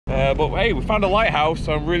But hey, we found a lighthouse,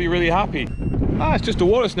 so I'm really happy. Ah, it's just a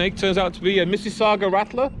water snake. Turns out to be a Mississauga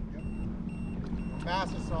rattler.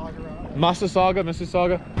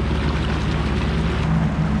 Mississauga.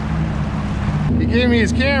 He gave me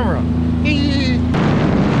his camera.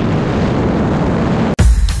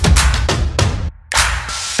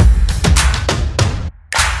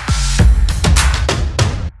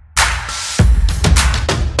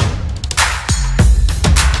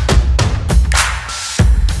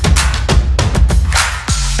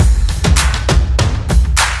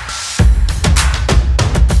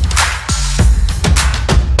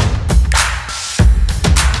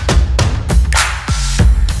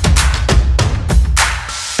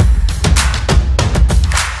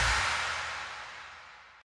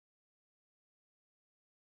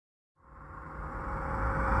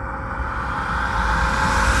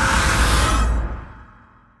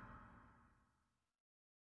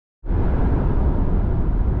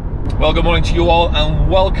 Well, good morning to you all and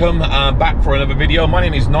welcome back for another video. My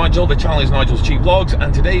name is Nigel, the channel is Nigel's Cheap Vlogs,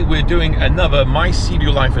 and today we're doing another My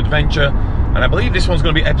Sea-Doo Life adventure, and I believe this one's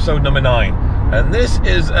going to be episode number 9. And this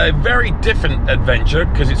is a very different adventure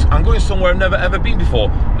because I'm going somewhere I've never ever been before,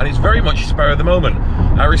 and it's very much spare at the moment.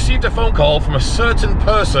 I received a phone call from a certain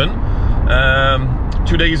person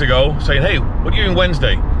 2 days ago saying, hey, what are you doing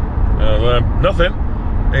Wednesday? Nothing.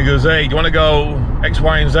 And he goes, hey, do you want to go X,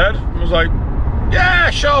 Y, and Z? I was like, yeah,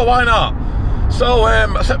 sure, why not? So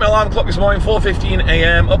I set my alarm clock this morning, 4:15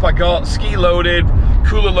 a.m. Up I got, ski loaded,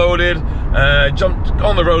 cooler loaded, jumped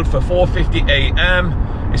on the road for 4:50 a.m.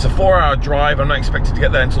 It's a 4-hour drive. I'm not expected to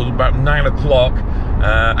get there until about 9 o'clock.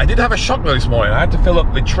 I did have a shock though this morning. I had to fill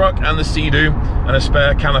up the truck and the Sea-Doo and a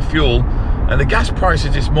spare can of fuel. And the gas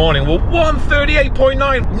prices this morning were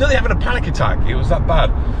 138.9. Nearly having a panic attack. It was that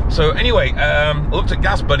bad. So anyway, I looked at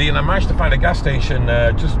Gas Buddy and I managed to find a gas station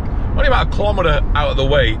just only about a kilometre out of the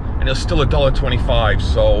way, and it's still $1.25.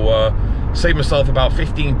 So saved myself about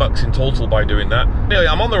 15 bucks in total by doing that. Anyway,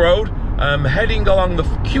 I'm on the road. I'm heading along the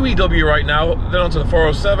QEW right now, then onto the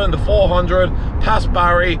 407, the 400, past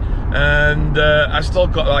Barry, and I still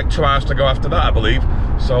got like 2 hours to go after that, I believe.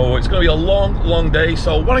 So it's going to be a long day.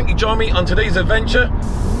 So why don't you join me on today's adventure?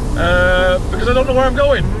 Because I don't know where I'm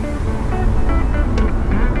going.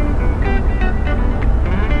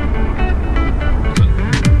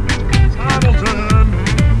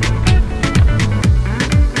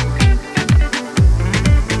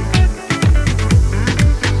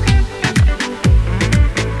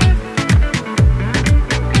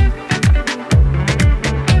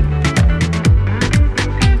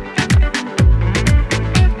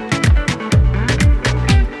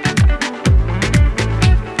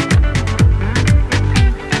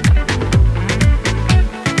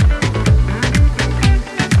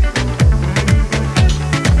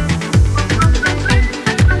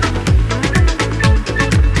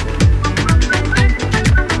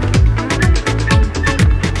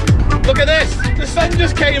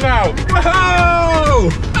 Came out. Whoa!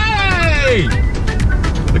 Hey!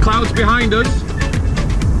 The clouds behind us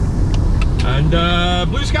and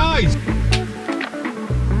blue skies.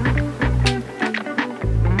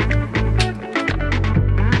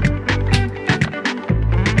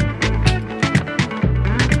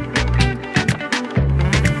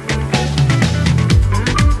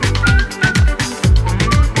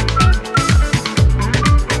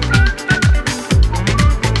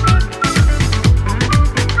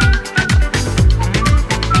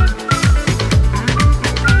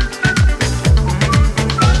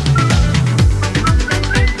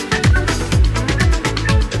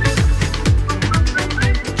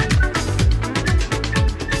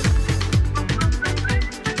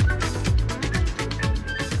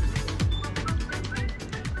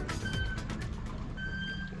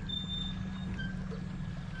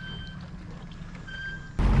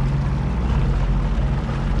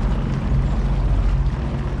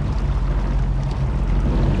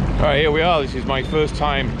 Alright, here we are. This is my first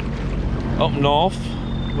time up north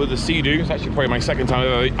with the Sea-Doo. It's actually probably my second time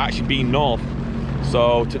I've ever actually been north.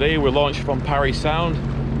 So today we're launched from Parry Sound.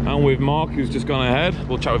 I'm with Mark, who's just gone ahead.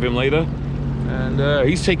 We'll chat with him later. And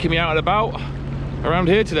he's taking me out and about around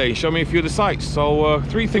here today, show me a few of the sights. So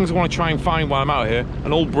 3 things I want to try and find while I'm out here.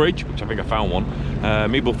 An old bridge, which I think I found one.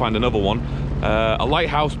 Maybe we'll find another one. A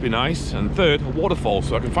lighthouse would be nice. And third, a waterfall.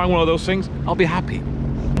 So I can find one of those things, I'll be happy.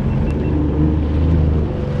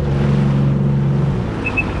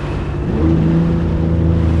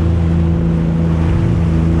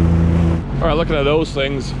 Alright, looking at those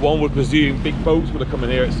things, one would presume big boats would have come in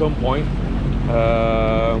here at some point.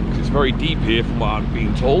 Because it's very deep here from what I'm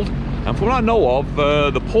being told. And from what I know of,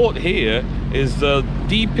 the port here is the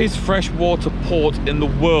deepest freshwater port in the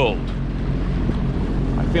world.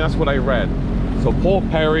 I think that's what I read. So Port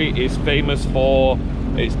Perry is famous for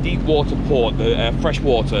its deep water port, the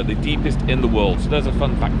freshwater, the deepest in the world. So there's a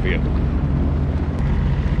fun fact for you.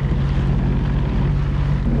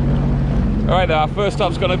 Alright, our first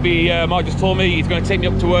stop's going to be, Mark just told me he's going to take me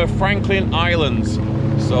up to Franklin Islands.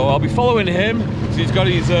 So I'll be following him. So he's got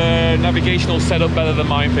his navigational setup better than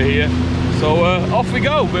mine for here. So off we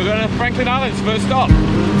go. We're going to Franklin Islands, first stop.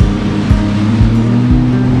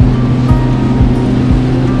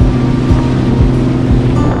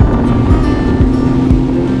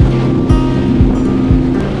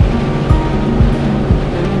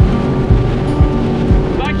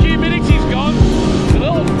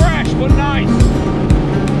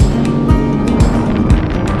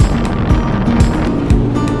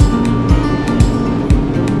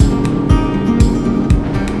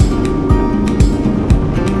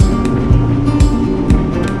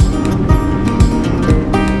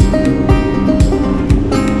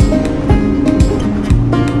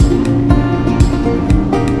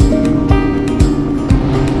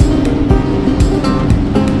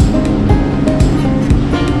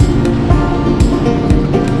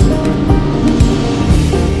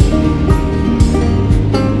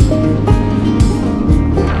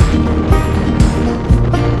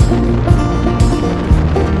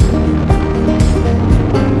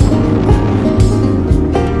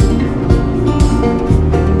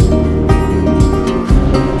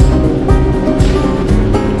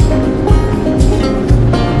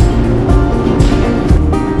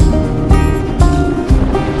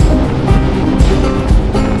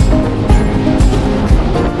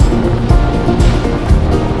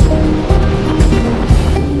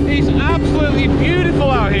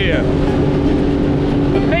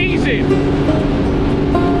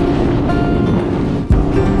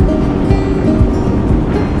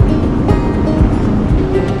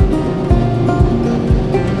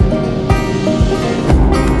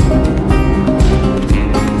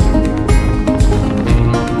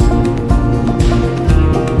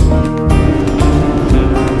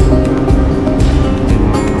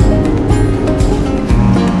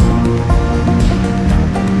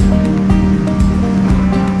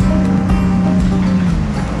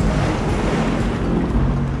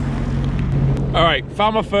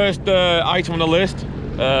 Found my first item on the list,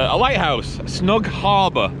 a lighthouse, Snug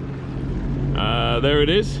Harbour. There it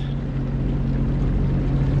is.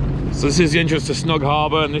 So this is the entrance to Snug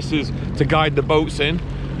Harbour, and this is to guide the boats in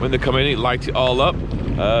when they come in. It lights it all up.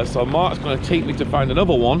 So Mark's going to take me to find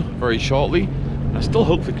another one very shortly. I still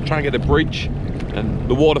hope we can try and get a bridge and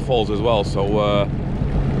the waterfalls as well. So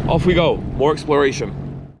off we go, more exploration.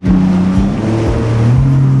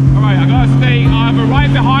 All right, I'm going to stay either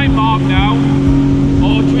right behind Mark now,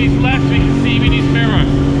 or to his left so he can see me in his mirror,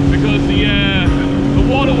 because the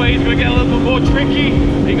waterway is going to get a little bit more tricky.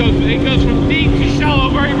 It goes from deep to shallow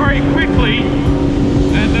very, very quickly,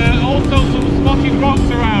 and also some spotty rocks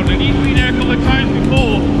around, and he's been there a couple of times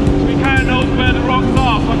before, so he kind of knows where the rocks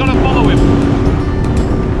are, so I've got to follow him.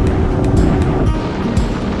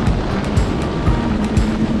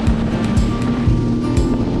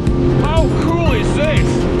 How cool is this?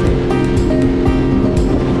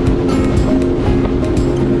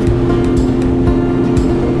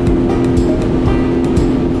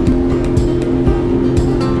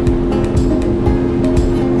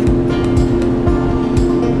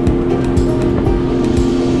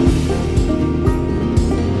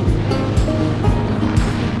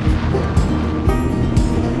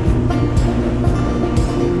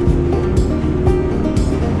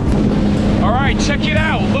 Check it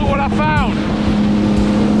out, look what I found.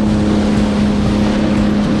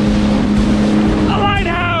 A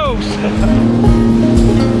lighthouse!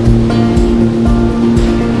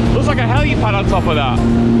 Looks like a helipad on top of that.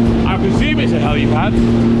 I presume it's a helipad.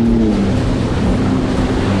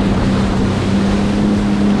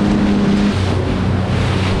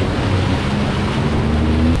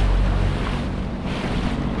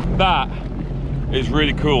 That is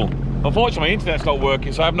really cool. Unfortunately, my internet's not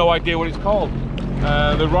working, so I have no idea what it's called.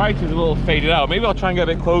 The right is a little faded out. Maybe I'll try and get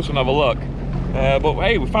a bit closer and have a look. But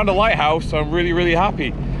hey, we found a lighthouse, so I'm really, really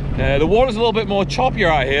happy. The water's a little bit more choppier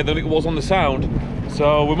out here than it was on the Sound.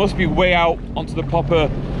 So we must be way out onto the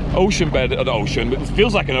proper ocean bed of the ocean. It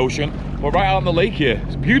feels like an ocean. We're right out on the lake here.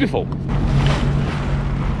 It's beautiful.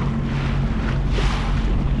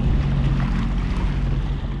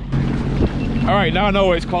 All right, now I know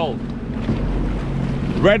what it's called.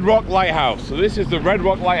 Red Rock Lighthouse. So this is the Red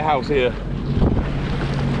Rock Lighthouse here.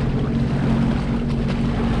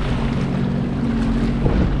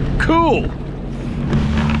 Cool.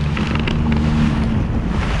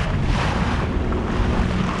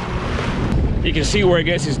 You can see where it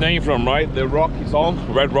gets its name from, right? The rock it's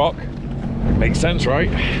on, red rock. Makes sense, right?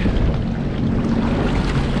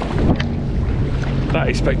 That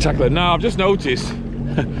is spectacular. Now, I've just noticed,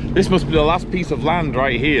 this must be the last piece of land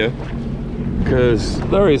right here, because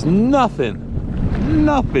there is nothing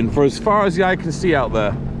for as far as the eye can see out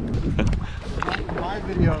there. My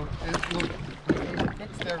video is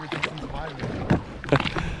fixed everything since my video.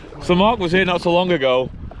 So Mark was here not so long ago,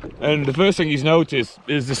 and the first thing he's noticed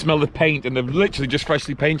is the smell of paint, and they've literally just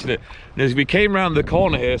freshly painted it. And as we came around the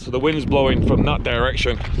corner here, so the wind's blowing from that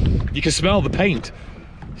direction, you can smell the paint.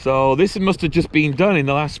 So this must have just been done in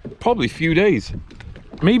the last probably few days,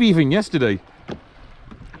 maybe even yesterday.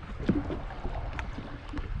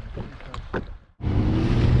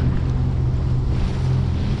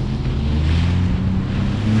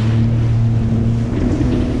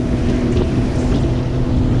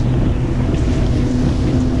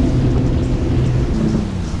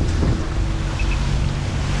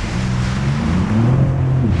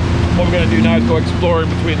 What we're going to do now is go exploring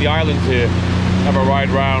between the islands here, have a ride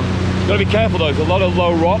around. Got to be careful though, there's a lot of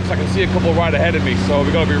low rocks. I can see a couple right ahead of me, so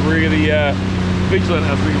we've got to be really vigilant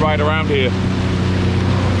as we ride around here.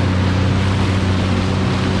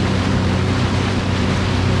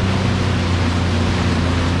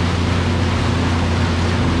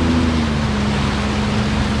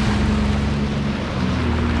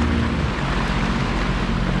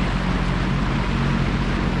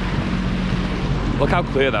 Look how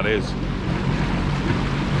clear that is.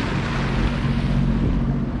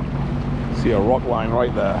 See a rock line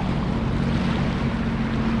right there.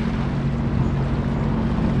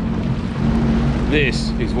 This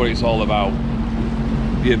is what it's all about.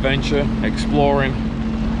 The adventure, exploring,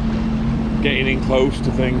 getting in close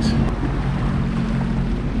to things.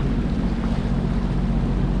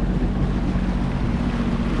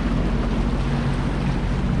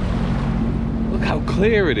 Look how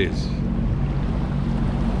clear it is.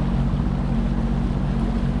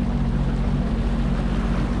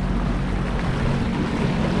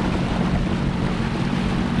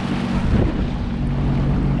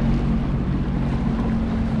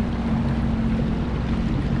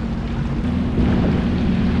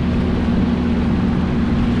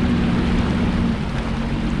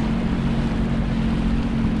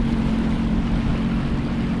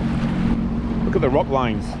 Look at the rock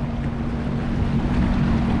lines.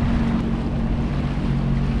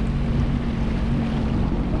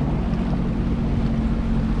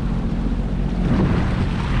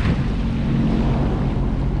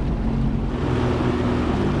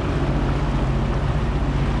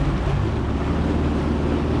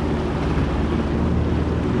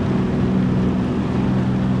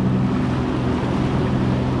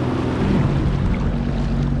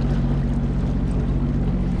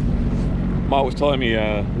 Mark was telling me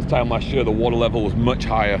this time last year the water level was much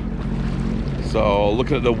higher. So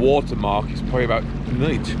looking at the water mark, it's probably about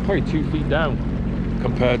probably 2 feet down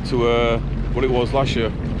compared to what it was last year.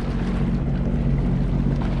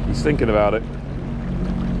 He's thinking about it.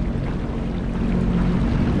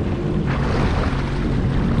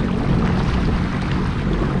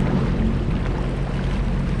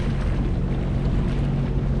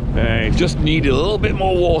 And just needed a little bit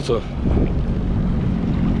more water.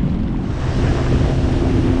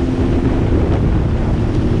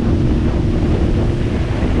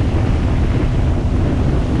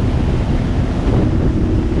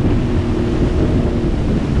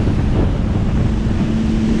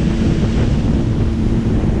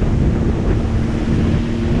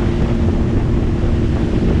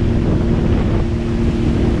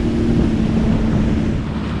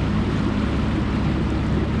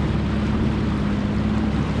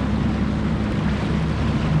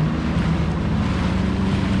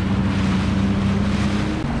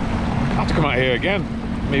 Come out here again,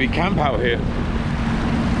 maybe camp out here.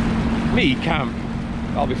 Me camp,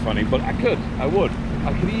 that'll be funny, but I could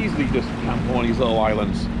easily just camp on one of these little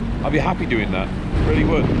islands. I'd be happy doing that, really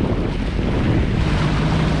would.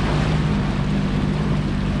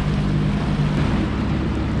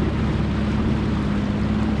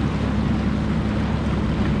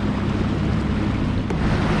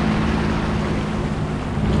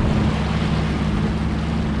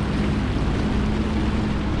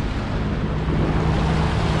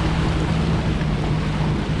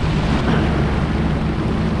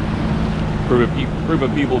 Group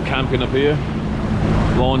of people camping up here.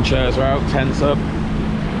 Lawn chairs are out, tents up.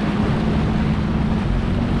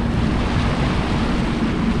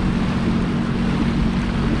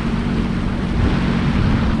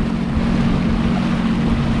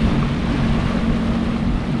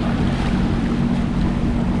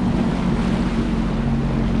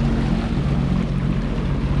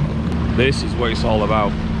 This is what it's all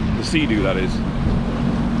about. The Sea-Doo, that is.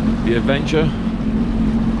 The adventure.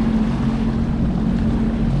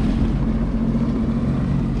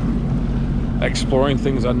 Exploring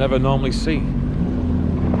things I never normally see. I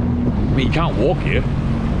mean, you can't walk here.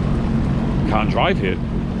 You can't drive here.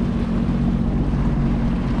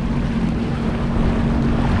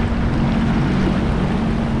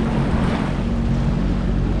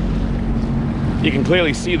 You can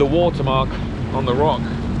clearly see the watermark on the rock.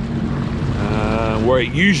 Where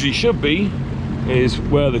it usually should be is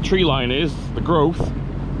where the tree line is, the growth,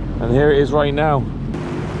 and here it is right now.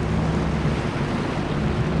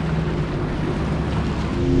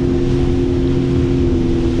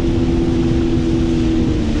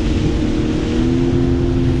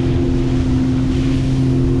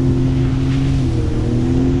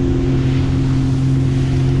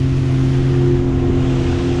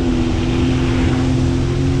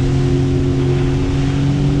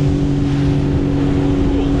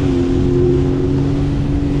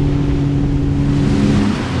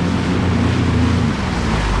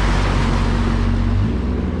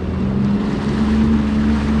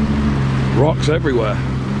 Rocks everywhere.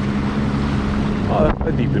 Oh,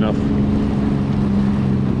 they're deep enough.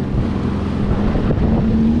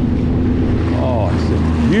 Oh,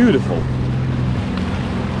 it's beautiful.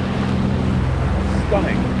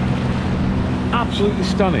 Stunning. Absolutely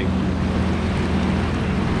stunning.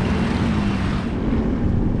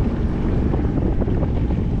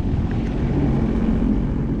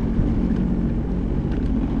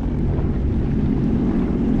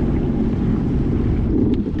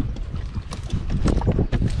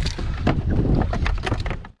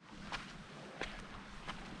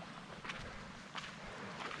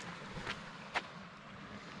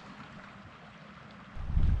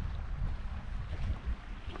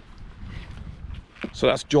 So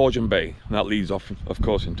that's Georgian Bay, and that leads off, of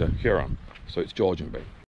course, into Huron. So it's Georgian Bay.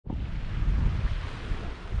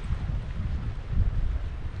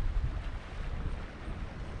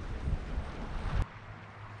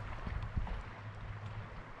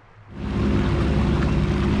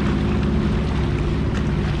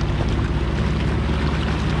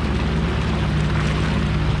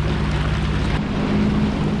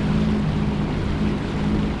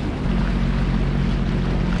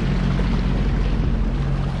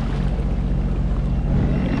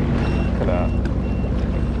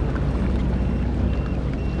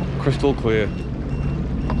 Crystal clear.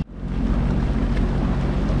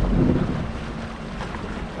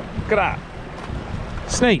 Look at that.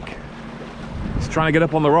 Snake. He's trying to get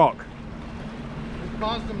up on the rock. It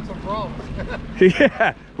caused him some problems.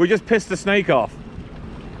 Yeah, we just pissed the snake off.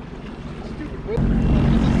 Stupid whip.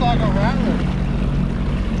 This is like a rattler.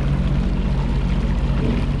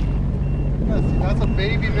 That's a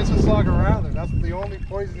baby Mississauga rattler. That's the only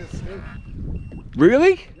poisonous snake.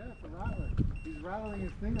 Really? Yeah, it's a rattler. He's rattling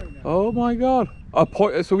his thing right now. Oh my god.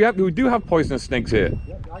 So we do have poisonous snakes here.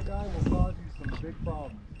 Yep, that guy will cause you some big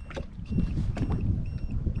problems.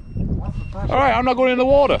 That's the pressure. Alright, I'm not going in the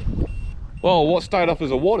water. Well, what started off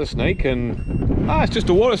as a water snake and it's just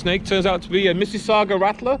a water snake turns out to be a Mississauga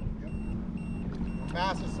rattler. Yep.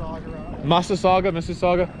 Massasauga rattler.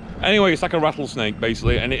 Mississauga. Anyway, it's like a rattlesnake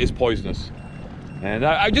basically, and it is poisonous. And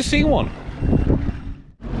I've just seen one.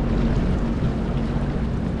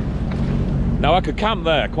 Now I could camp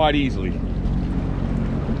there quite easily.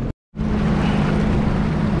 I've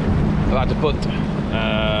had to put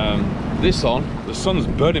this on. The sun's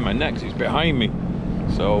burning my neck, it's behind me.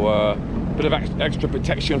 So a bit of extra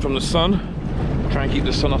protection from the sun. Try and keep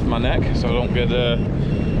the sun off my neck so I don't get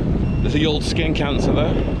the old skin cancer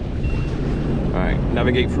there. Alright,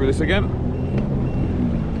 navigate through this again.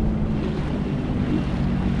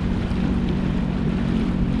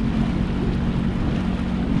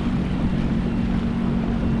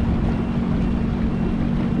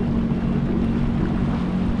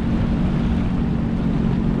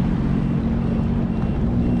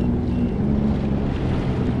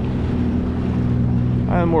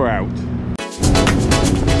 And we're out.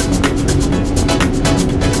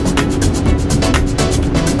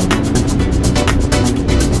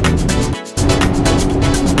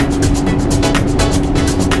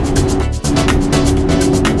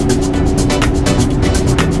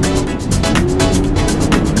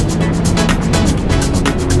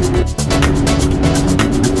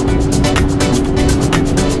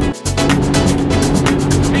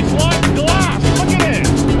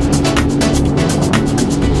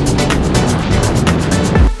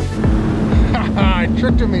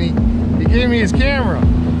 Tricked him and he gave me his camera.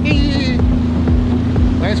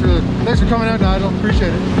 Thanks for coming out, Nigel.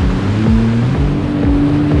 Appreciate it.